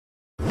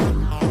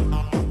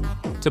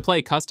To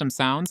play custom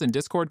sounds in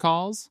Discord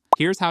calls,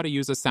 here's how to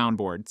use a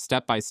soundboard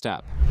step by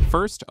step.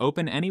 First,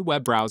 open any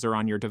web browser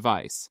on your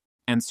device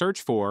and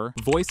search for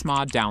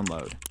VoiceMod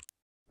Download.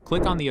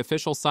 Click on the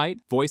official site,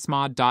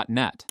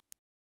 voicemod.net.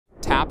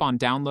 Tap on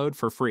Download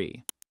for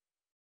free.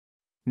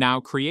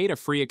 Now create a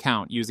free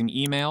account using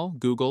email,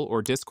 Google,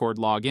 or Discord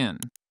login.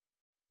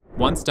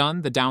 Once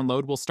done, the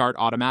download will start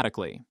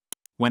automatically.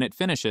 When it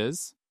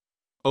finishes,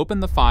 open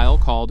the file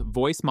called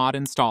VoiceMod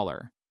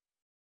Installer.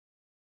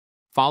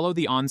 Follow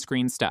the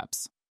on-screen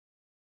steps.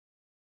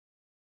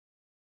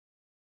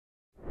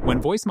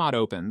 When VoiceMod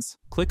opens,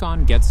 click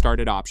on Get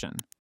Started option.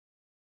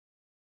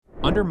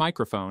 Under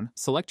Microphone,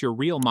 select your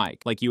real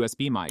mic, like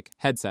USB mic,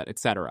 headset,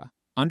 etc.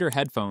 Under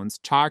Headphones,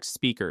 charge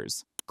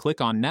speakers. Click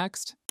on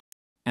Next,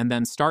 and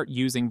then start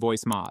using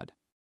VoiceMod.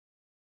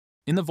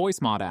 In the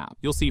VoiceMod app,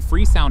 you'll see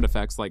free sound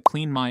effects like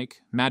clean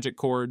mic, magic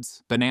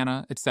chords,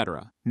 banana,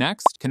 etc.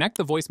 Next, connect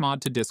the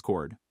VoiceMod to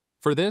Discord.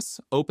 For this,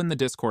 open the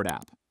Discord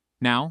app.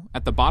 Now,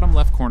 at the bottom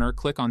left corner,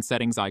 click on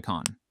Settings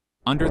icon.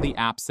 Under the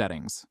App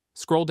Settings,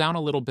 scroll down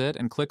a little bit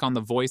and click on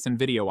the Voice and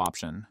Video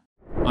option.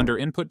 Under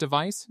Input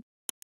Device,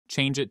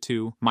 change it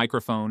to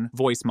Microphone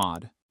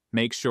VoiceMod.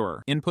 Make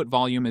sure input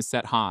volume is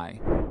set high.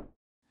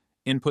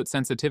 Input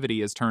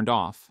sensitivity is turned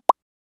off.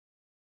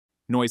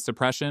 Noise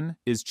suppression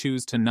is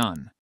choose to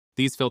none.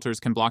 These filters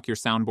can block your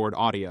soundboard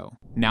audio.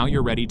 Now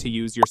you're ready to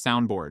use your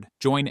soundboard.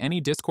 Join any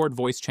Discord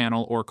voice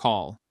channel or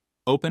call.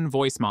 Open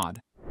VoiceMod.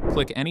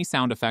 Click any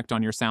sound effect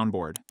on your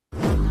soundboard.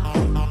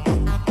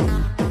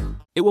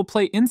 It will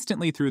play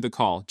instantly through the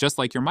call, just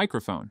like your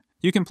microphone.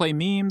 You can play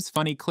memes,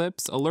 funny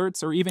clips,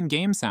 alerts, or even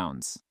game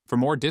sounds. For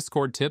more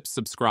Discord tips,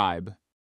 subscribe.